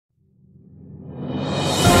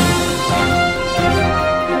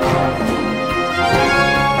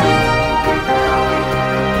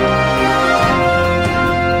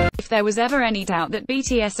there was ever any doubt that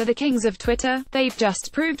BTS are the kings of Twitter, they've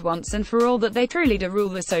just proved once and for all that they truly do rule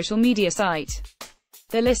the social media site.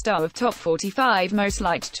 The list of top 45 most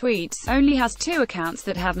liked tweets only has 2 accounts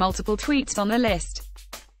that have multiple tweets on the list.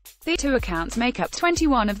 The 2 accounts make up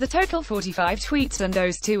 21 of the total 45 tweets, and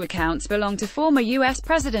those 2 accounts belong to former US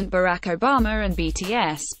President Barack Obama and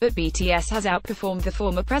BTS, but BTS has outperformed the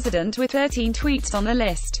former president with 13 tweets on the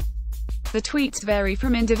list. The tweets vary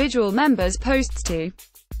from individual members' posts to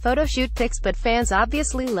photoshoot pics, but fans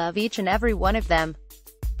obviously love each and every one of them.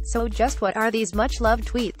 So just what are these much-loved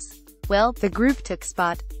tweets? Well, the group took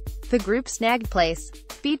spot. The group snagged place.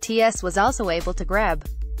 BTS was also able to grab.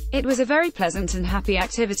 It was a very pleasant and happy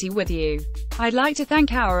activity with you. I'd like to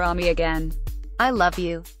thank our army again. I love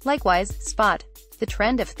you. Likewise, Spot. The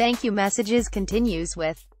trend of thank you messages continues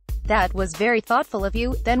with, that was very thoughtful of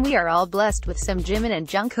you. Then we are all blessed with some Jimin and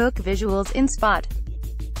Jungkook visuals in Spot.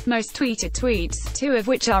 Most tweeted tweets, 2 of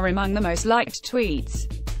which are among the most liked tweets.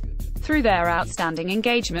 Through their outstanding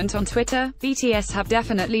engagement on Twitter, BTS have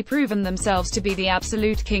definitely proven themselves to be the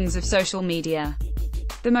absolute kings of social media.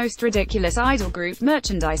 The most ridiculous idol group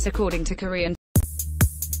merchandise according to Korean